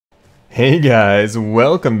Hey guys,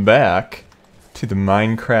 welcome back to the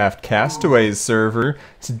Minecraft Castaways server.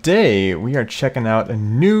 Today we are checking out a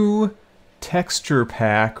new texture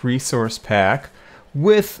pack, resource pack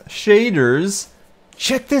with shaders.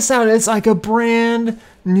 Check this out, it's like a brand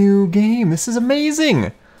new game. This is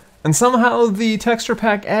amazing. And somehow the texture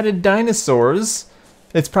pack added dinosaurs.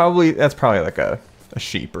 That's probably like a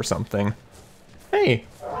sheep or something. Hey,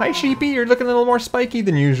 hi sheepy, you're looking a little more spiky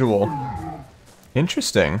than usual.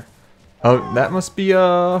 Interesting. Oh, that must be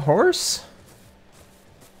a horse?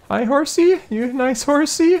 Hi, horsey. You nice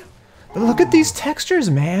horsey? But look at these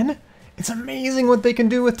textures, man. It's amazing what they can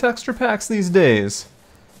do with texture packs these days.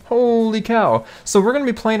 Holy cow. So we're going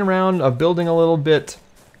to be playing around, building a little bit.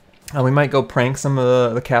 We might go prank some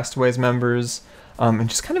of the Castaways members. And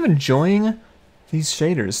just kind of enjoying these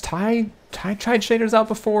shaders. Ty tried shaders out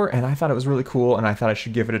before, and I thought it was really cool, and I thought I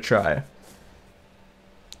should give it a try.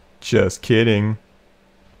 Just kidding.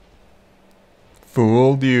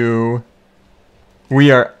 Fooled you.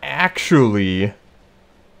 We are actually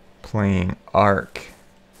playing ARK.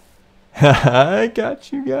 I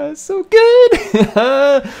got you guys so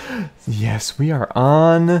good. Yes, we are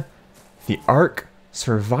on the ARK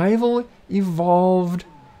Survival Evolved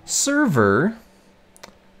server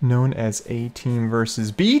known as A Team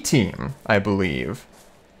versus B Team, I believe.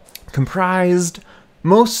 Comprised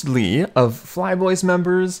mostly of Flyboys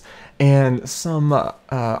members and some,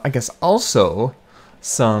 I guess also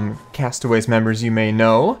some Castaways members you may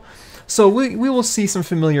know. So we will see some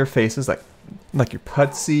familiar faces like your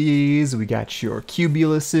Putsies, we got your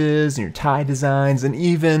Cubuluses and your tie designs, and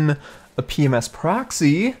even a PMS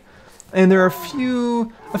proxy. And there are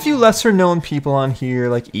a few lesser known people on here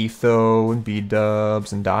like Etho and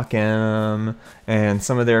B-Dubs and Doc M and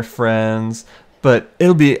some of their friends. But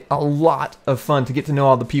it'll be a lot of fun to get to know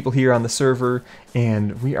all the people here on the server,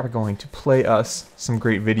 and we are going to play us some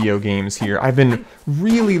great video games here. I've been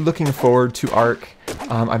really looking forward to ARK.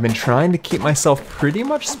 I've been trying to keep myself pretty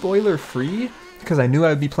much spoiler-free, because I knew I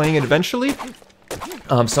would be playing it eventually.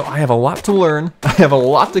 So I have a lot to learn. I have a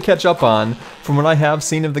lot to catch up on from what I have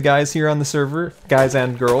seen of the guys here on the server, guys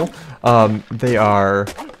and girl. They are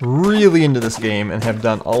really into this game and have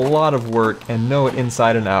done a lot of work and know it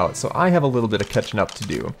inside and out. So I have a little bit of catching up to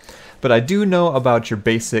do. But I do know about your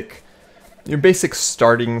basic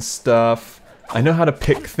starting stuff. I know how to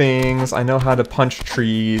pick things. I know how to punch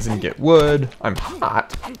trees and get wood. I'm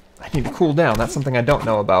hot. I need to cool down. That's something I don't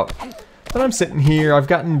know about. But I'm sitting here. I've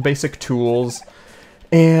gotten basic tools.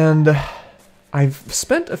 And I've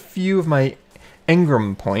spent a few of my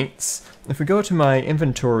engram points. If we go to my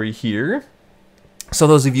inventory here, so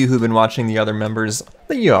those of you who've been watching the other members,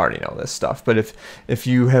 you already know this stuff, but if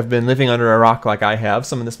you have been living under a rock like I have,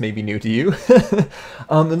 some of this may be new to you. It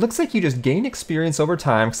looks like you just gain experience over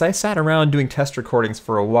time, because I sat around doing test recordings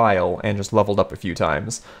for a while and just leveled up a few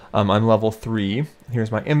times. I'm level 3.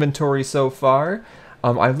 Here's my inventory so far.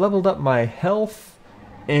 I've leveled up my health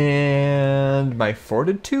and my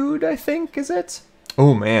fortitude, I think, is it?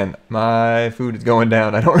 Oh man, my food is going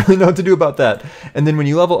down. I don't really know what to do about that. And then when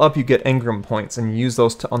you level up, you get engram points, and you use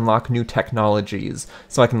those to unlock new technologies.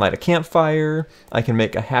 So I can light a campfire, I can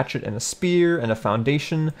make a hatchet and a spear, and a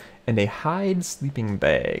foundation, and a hide sleeping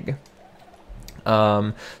bag.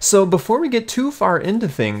 So before we get too far into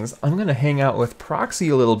things, I'm going to hang out with Proxy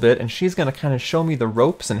a little bit, and she's going to kind of show me the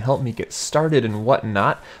ropes and help me get started and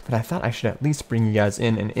whatnot. But I thought I should at least bring you guys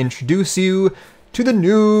in and introduce you to the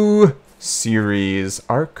new series,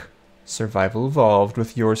 ARK Survival Evolved,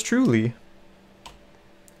 with yours truly,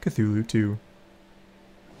 Cthulhu 2.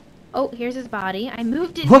 Oh, here's his body. I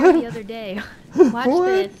moved it here the other day.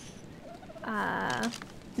 Watch this.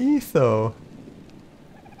 Etho.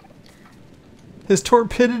 His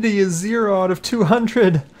torpidity is 0 out of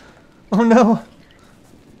 200. Oh no.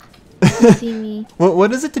 You see me?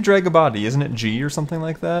 What is it to drag a body? Isn't it G or something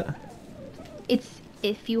like that? It's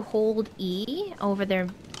if you hold E over their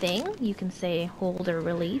thing, you can say hold or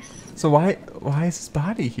release. So why is his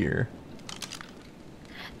body here?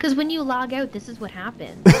 Because when you log out, this is what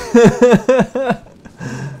happens.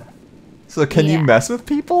 So can you mess with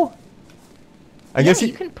people? I guess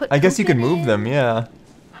you can move them, yeah.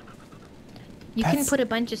 You can put a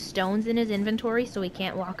bunch of stones in his inventory so he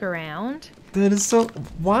can't walk around. That is so...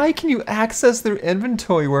 Why can you access their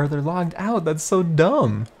inventory where they're logged out? That's so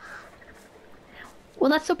dumb. Well,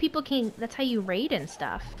 that's so people can... That's how you raid and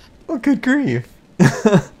stuff. Oh, good grief.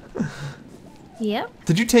 Yep.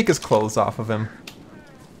 Did you take his clothes off of him?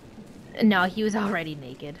 No, he was already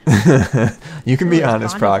naked. You can be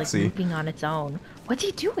honest, Proxy. Like moving on its own. What's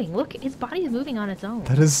he doing? Look, his body is moving on its own.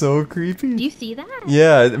 That is so creepy. Do you see that?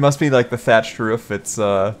 Yeah, it must be like the thatched roof. It's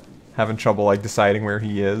having trouble like deciding where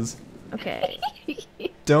he is. Okay.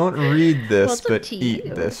 Don't read Well, this, it's up but to eat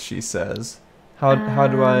you. this, she says. How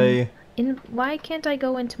do I... Why can't I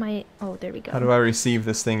go into my... Oh, there we go. How do I receive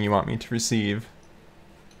this thing you want me to receive?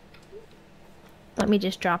 Let me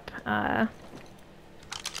just drop item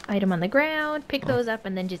on the ground, pick those up,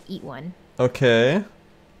 and then just eat one. Okay.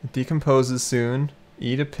 It decomposes soon.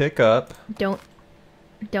 Eat a pick up. Don't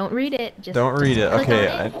read it. Just Don't read it. click Okay,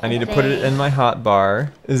 on it I need to and put it say- in my hot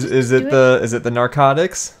bar. Is do it the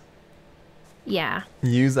narcotics? Yeah.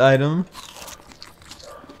 Use item.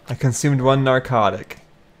 I consumed 1 narcotic.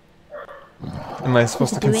 Am I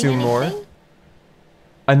supposed to Doing consume more? anything?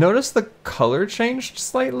 I noticed the color changed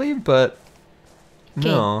slightly, but Okay,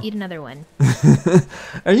 no. eat another one.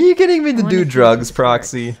 Are you getting me to wanna do see drugs, if this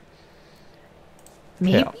Proxy?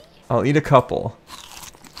 Maybe? Yeah, I'll eat a couple.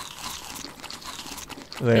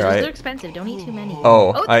 Okay, There, those are expensive. Don't eat too many.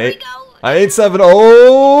 Oh, there I we ate, go. I ate 7.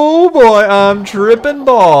 Oh boy, I'm tripping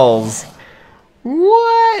balls.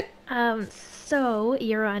 What? So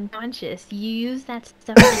you're unconscious. You use that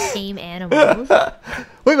stuff to tame animals.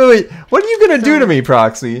 Wait. What are you gonna do to me,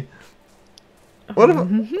 Proxy? What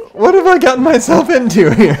have I gotten myself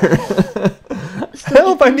into here? So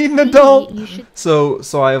Help, if I you need an see, adult. You should... So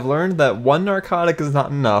I have learned that 1 narcotic is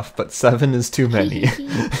not enough, but 7 is too many.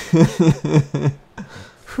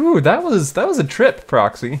 Whew, that was a trip,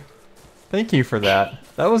 Proxy. Thank you for that.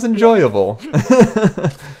 That was enjoyable.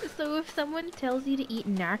 So if someone tells you to eat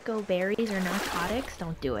narco berries or narcotics,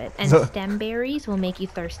 don't do it. And So- stem berries will make you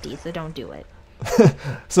thirsty, so don't do it.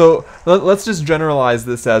 So let's just generalize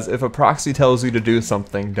this as if a proxy tells you to do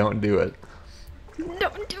something, don't do it.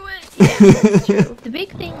 Don't do it. Yeah, that's true. The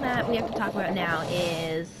big thing that we have to talk about now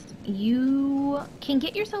is you can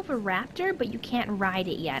get yourself a raptor, but you can't ride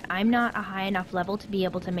it yet. I'm not a high enough level to be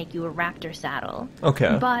able to make you a raptor saddle.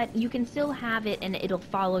 Okay. But you can still have it and it'll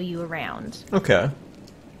follow you around. Okay.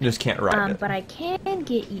 You just can't ride it. But I can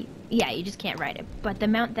get you... Yeah, you just can't ride it. But the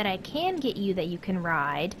mount that I can get you that you can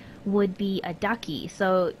ride would be a ducky.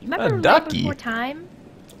 So, remember Land ducky? Before Time?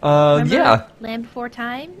 Remember Yeah. Land Before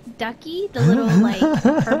Time? Ducky? The little, like,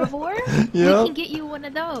 herbivore? Yeah. We can get you one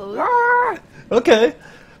of those. Ah! Okay.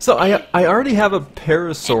 So I already have a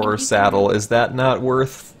parasaur can- saddle. Is that not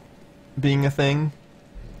worth being a thing?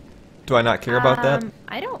 Do I not care about that?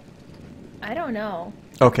 I don't know.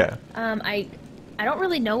 Okay. I don't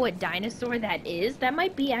really know what dinosaur that is. That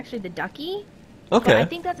might be actually the ducky. But Okay. I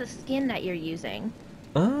think that's a skin that you're using.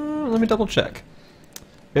 Let me double check.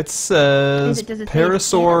 It says does it say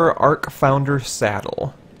Parasaur ARK Founder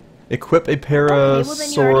Saddle. Equip a well,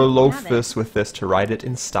 then you already have Parasaurolophus with this to ride it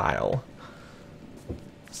in style.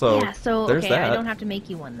 So, Yeah, so there's okay, that. I don't have to make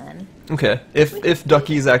you one then. Okay, if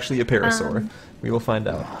Ducky is actually a Parasaur, we will find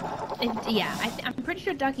out. Yeah, I'm pretty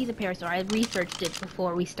sure Ducky's a parasaur. I researched it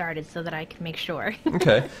before we started so that I could make sure.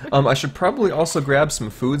 Okay, I should probably also grab some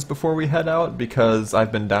foods before we head out because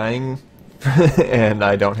I've been dying and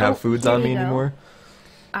I don't have foods here on you me go. anymore.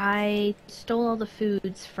 I stole all the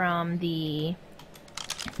foods from the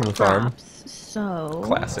Farm. crops, so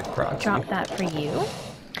Classic proxy. drop that for you.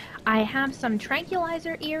 I have some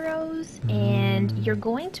tranquilizer arrows, and you're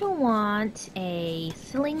going to want a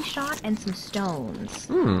slingshot and some stones.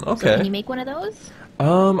 So Okay. can you make one of those?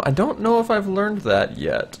 I don't know if I've learned that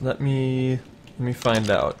yet. Let me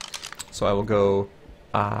find out. So I will go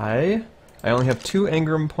I only have 2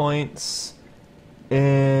 engram points,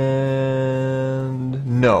 and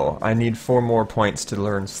no, I need 4 more points to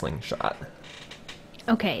learn slingshot.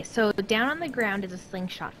 Okay, so down on the ground is a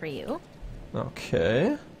slingshot for you.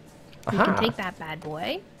 Okay. You Aha. can take that bad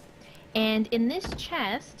boy. And in this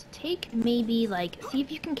chest, take maybe, like, see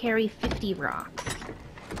if you can carry 50 rocks.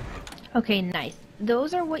 Okay, nice.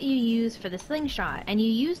 Those are what you use for the slingshot, and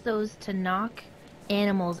you use those to knock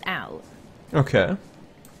animals out. Okay.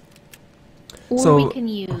 Or So, we can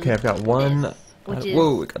use okay, I've got one. this, which is...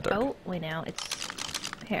 Whoa, it got dark. Oh, wait, now it's...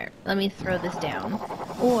 Here, let me throw this down.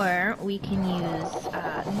 Or we can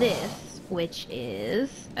use this, which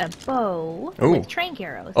is a bow Ooh. with trank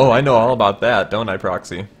arrows. Oh, I know all about that, don't I,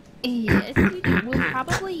 Proxy? Yes, you do. We'll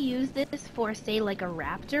probably use this for, say, like a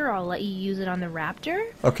raptor. I'll let you use it on the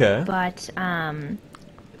raptor. Okay. But,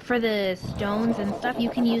 for the stones and stuff, you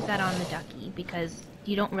can use that on the ducky, because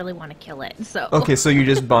you don't really want to kill it, so... Okay, so you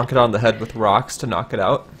just bonk it on the head with rocks to knock it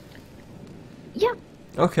out? Yep.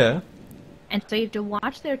 Okay. And so you have to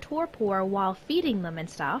watch their torpor while feeding them and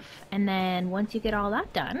stuff, and then once you get all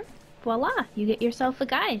that done, voila, you get yourself a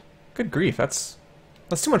guy. Good grief, that's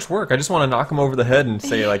too much work. I just want to knock him over the head and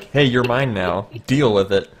say, like, hey, you're mine now. Deal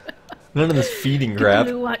with it. None of this feeding crap.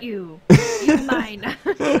 Who want you? You're mine.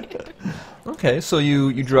 Okay, so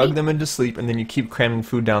you drug them into sleep and then you keep cramming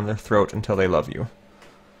food down their throat until they love you.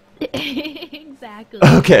 Exactly.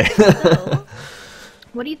 Okay. So,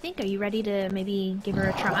 what do you think? Are you ready to maybe give her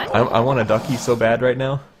a try? I want a ducky so bad right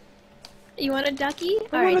now. You want a ducky?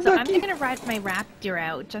 I Alright, want a so ducky. I'm gonna ride my raptor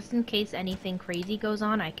out, just in case anything crazy goes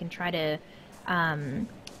on. I can try to,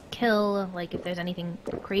 kill, like, if there's anything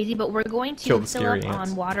crazy, but we're going Kill to the fill scary up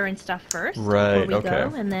ants. on water and stuff first Right, before we okay.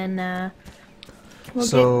 go, and then, we'll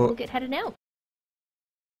So- get headed out.